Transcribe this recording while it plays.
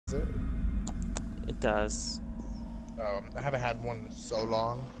It does. I haven't had one in so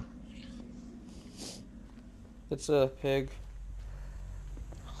long. It's a pig.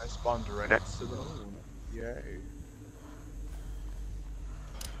 I spawned right next to them. Yay.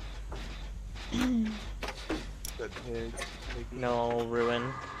 Good pig. Piggy. No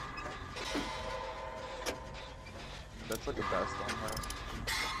ruin. That's like a best on her.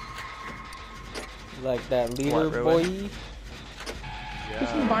 Like that leader What, ruin? boy.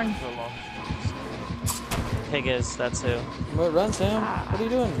 Yeah. in the barn? For a long Pig is, that's who. What, run, Sam? What are you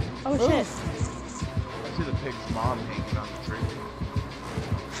doing? Oh Move. shit. I see the pig's mom hanging on the tree.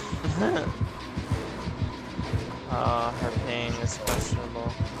 Her ping is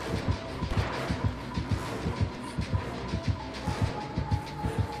questionable.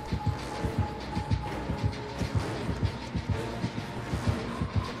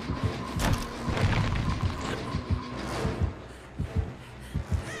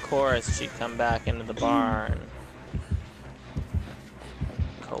 Of course, she'd come back into the barn.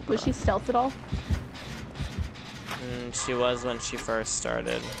 Cobra. Was she stealth at all? She was when she first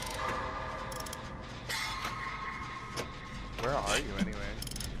started. Where are you anyway?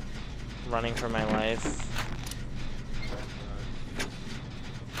 Running for my life.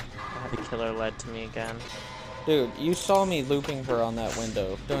 The killer led to me again. Dude, you saw me looping her on that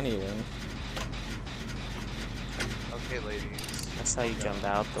window. Don't even. Okay, ladies. I saw you jump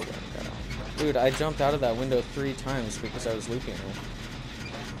out the window. Dude, I jumped out of that window 3 times because I was looping her.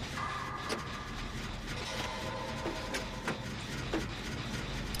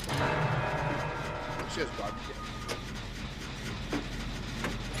 She has barbecue.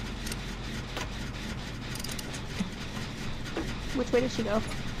 Which way did she go?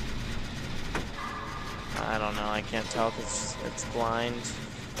 I don't know, I can't tell because it's blind.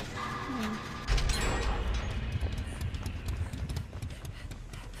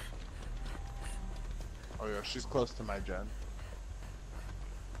 Oh yeah, she's close to my gen.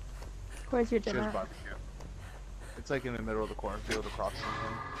 Where's your She has dinner? barbecue. It's like in the middle of the cornfield across from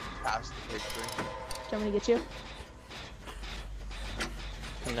him. Past the pig tree. Do you want me to get you?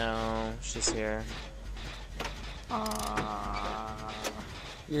 No, she's here.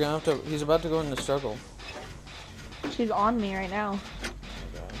 You're gonna have to. He's about to go into struggle. She's on me right now.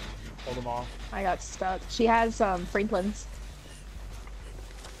 Okay. Hold them off. I got stuck. She has Franklin's.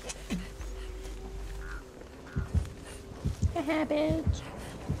 Haha, bitch.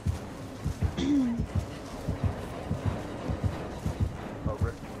 Over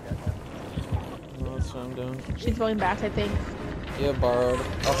it. Well, that's what I'm doing. She's going back, I think. Yeah, borrowed.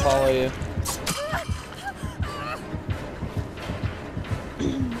 I'll follow you.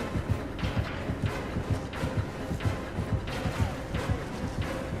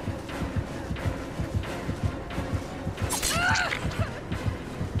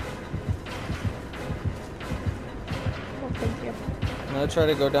 Oh, thank you. I'm gonna try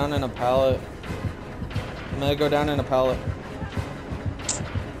to go down in a pallet. I'm gonna go down in a pallet.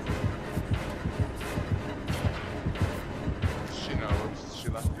 She knows. She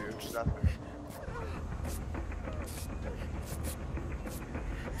left you. She's after me.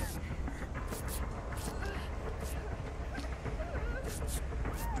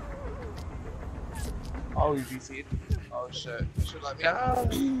 Oh, you DC'd? Oh shit. You should let me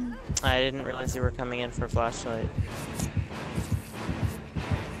out. I didn't realize you were coming in for flashlight.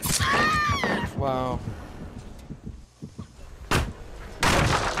 Wow. Does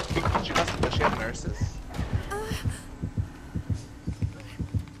she have nurses?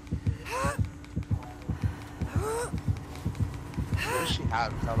 What does she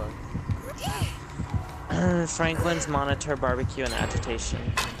have? Tell us. Franklin's monitor, barbecue, and agitation.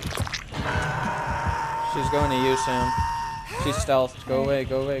 She's going to you, Sam. She's stealthed. Go away,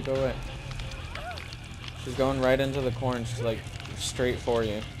 go away, go away. She's going right into the corn. She's like straight for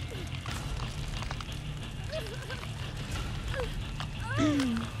you.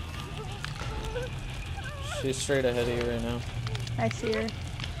 She's straight ahead of you right now. I see her.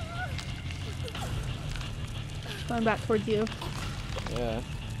 Going back towards you. Yeah.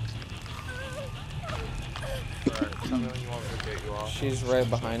 Alright, tell me when you want me to get you off. She's right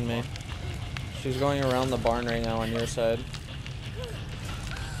behind me. She's going around the barn right now on your side.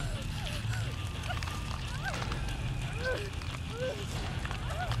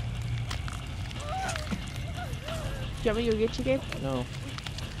 Do you want me to go get you, Gabe? No.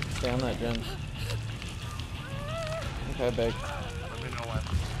 Stay on that gen. Okay, big. Let me know when.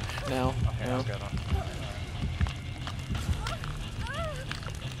 Now. Okay, Now. I'll get on.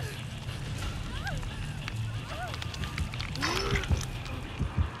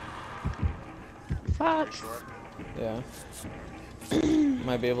 Fuck. Sure. Yeah.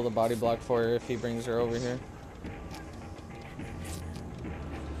 Might be able to body block for her if he brings her over here.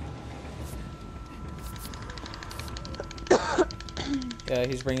 Yeah,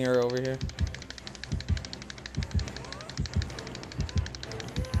 he's bringing her over here.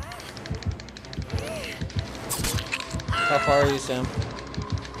 How far are you, Sam?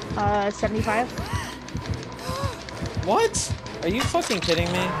 75. What? Are you fucking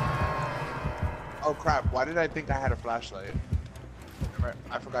kidding me? Oh crap, why did I think I had a flashlight?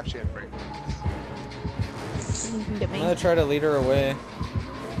 I forgot she had brake. You can get I'm me. gonna try to lead her away.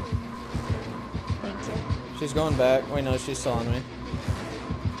 Thank you. She's going back. Wait, no, she's still on me.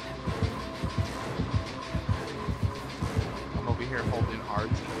 I'm over here holding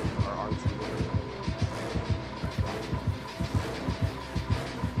RT or RT.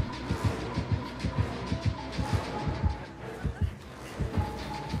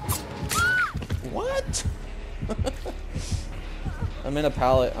 What? I'm in a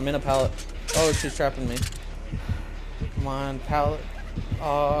pallet. I'm in a pallet. Oh, she's trapping me. Come on, pallet.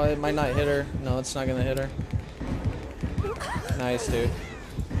 Oh, it might not hit her. No, it's not gonna hit her. Nice, dude.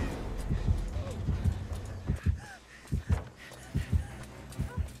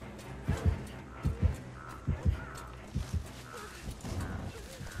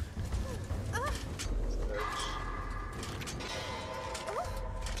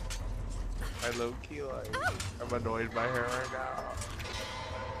 I low key like I'm annoyed by her right now.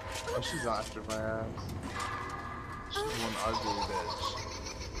 Oh, she's after my ass. She's one ugly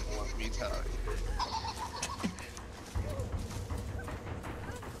bitch. Let me tell you.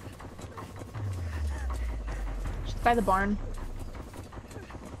 She's by the barn.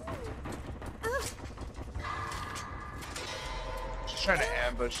 She's trying to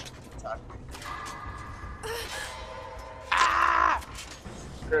ambush attack me. Ah!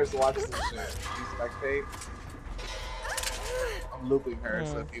 Chris, watch this shit. You spectate. I'm looping her,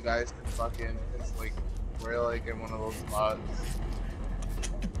 so if you guys can fucking, it's like, we're like in one of those spots.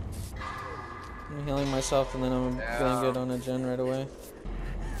 I'm healing myself and then I'm gonna get on a gen right away.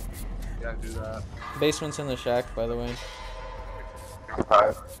 Yeah, do that. Basement's in the shack, by the way.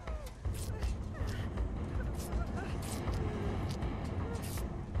 Okay.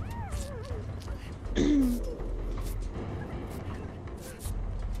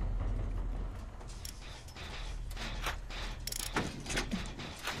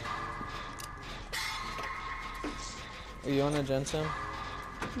 Are you on a gen, Sam?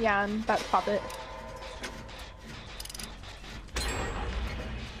 Yeah, I'm about to pop it.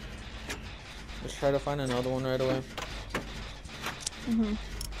 Let's try to find another one right away. Mhm.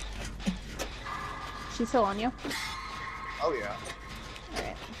 She's still on you? Oh yeah.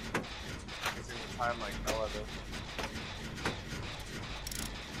 Alright. It's in the time like no other.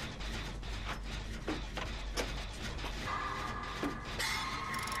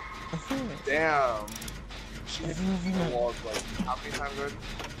 Damn. She hit the walls like how many times already?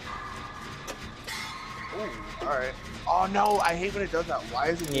 Ooh, alright. Oh no, I hate when it does that. Why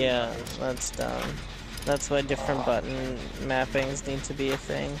is it doing Yeah, that? that's dumb. That's why different button mappings need to be a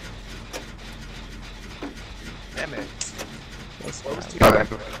thing. Damn it. This What was map.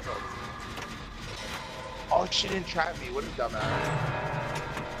 too Oh, she didn't trap me. What a dumbass.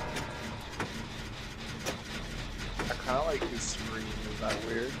 I kind of like his scream. Is that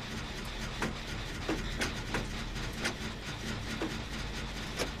weird?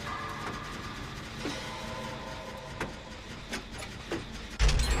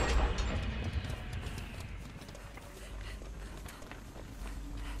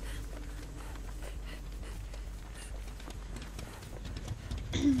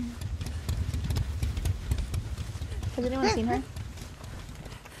 Has anyone seen her?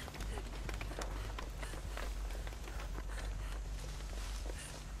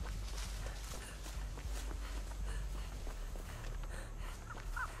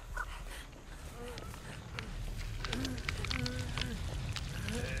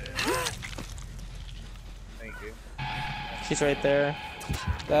 Thank you. She's right there.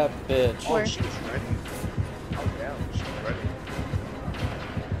 That bitch. Oh, Where? she's ready. Oh, damn. She's ready.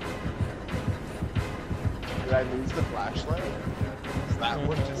 Did I lose the flashlight? Is that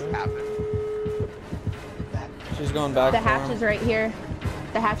what just happened? She's going back The for hatch him. is right here.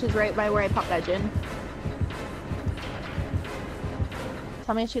 The hatch is right by where I popped that gin.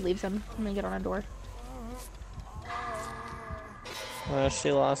 Tell me if she leaves him. I'm gonna get on a door. Oh,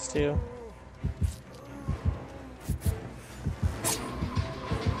 she lost you.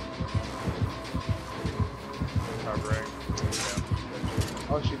 Covering. Yeah.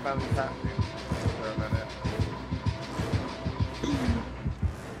 Oh, she finally tapped me for a minute.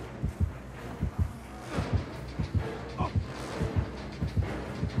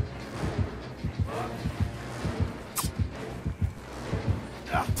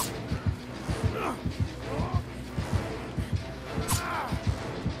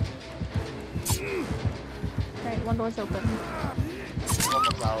 door's open.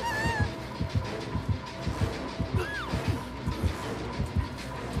 Almost out.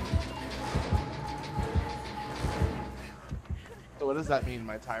 So what does that mean?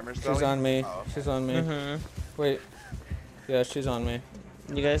 My timer's going? She's on me. Oh, okay. She's on me. Wait. Yeah, she's on me.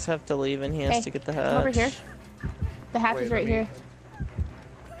 You guys have to leave and he has Hey, to get the hatch. come over here. The hatch Wait, is let right me- here.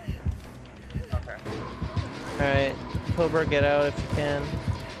 Okay. Alright, Cobra, get out if you can.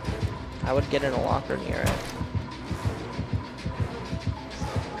 I would get in a locker near it.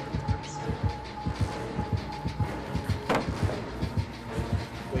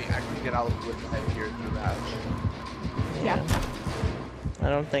 Wait, I can get out with the head here through the hatch. Yeah. I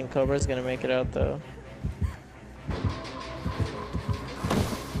don't think Cobra's gonna make it out though.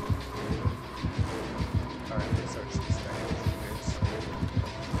 Alright, let me search these things.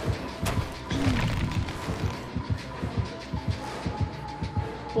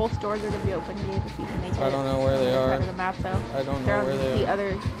 Both doors are gonna be open, Gabe, if you can make it. I don't know where they They're are. part of the map, though. I don't They're know on where they the are.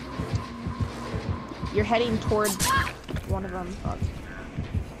 other. You're heading towards one of them.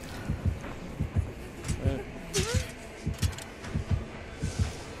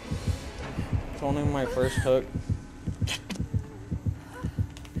 It's only my first hook.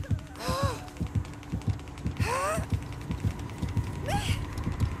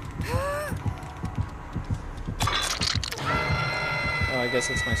 Oh, I guess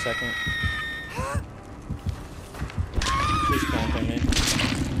it's my second. She's camping me.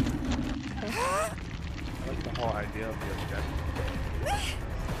 I like the whole idea of the objective.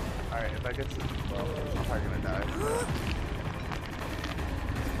 Alright, if I get to well, I'm probably gonna die.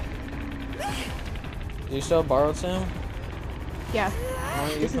 Do you still have borrowed Sam? Yeah. Why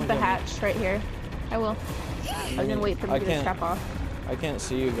don't you This is come the get me? hatch right here. I will. I was gonna wait for I me to can't- strap off. I can't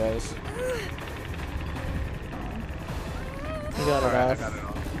see you guys. You got it Alright, I off. got it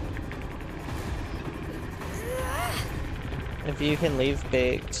off. If you can leave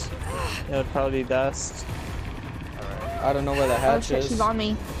baked, it would probably be best. Alright. I don't know where the Oh hatch shit, is. she's on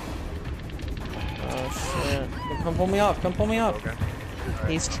me. Oh shit. Come pull me off. Come pull me off. Okay.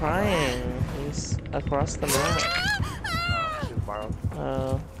 He's trying. He's across the map. She's borrowed.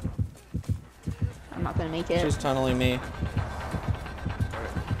 Oh. I'm not gonna make it. She's tunneling me. Alright.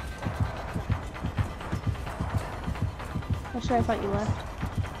 Oh shit, I thought you left.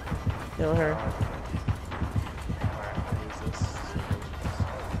 Kill her. Alright, I'll use this.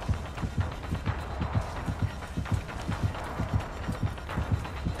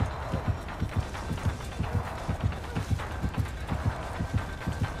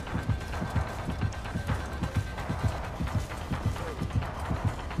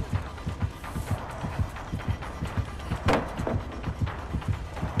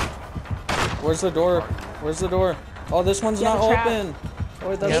 Where's the door? Where's the door? Oh, this one's You have not a trap. open. Oh,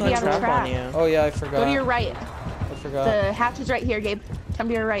 wait, You that's have Maybe a you have a not true. trap on trap. you. Oh, yeah, I forgot. Go to your right. I forgot. The hatch is right here, Gabe. Come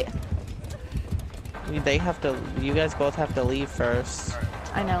to your right. They have to. You guys both have to leave first.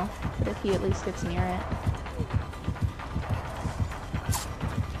 I know, but if he at least gets near it.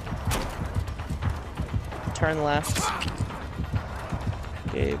 Turn left.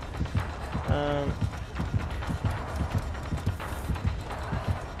 Gabe.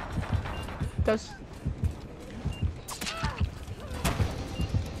 Goes.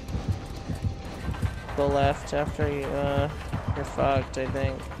 Go left after you. You're fucked, I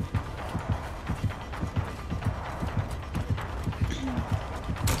think.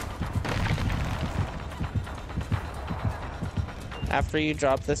 After you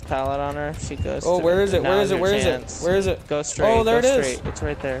drop this pallet on her, she goes. Oh, to where is it? Where now's is it? your Where is it? chance. Where is it? Go straight. Oh, there go it is. straight. It's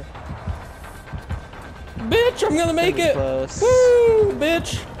right there. Bitch, I'm gonna make Pretty it. close. Woo,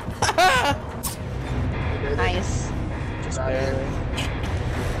 bitch. Nice. Just barely.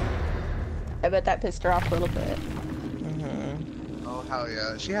 I bet that pissed her off a little bit. Oh, hell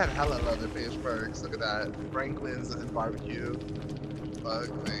yeah. She had hella leather-based perks. Look at that. Franklin's and barbecue. Fuck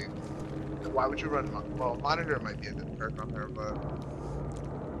me. Why would you run? Well, monitor might be a good perk on her, but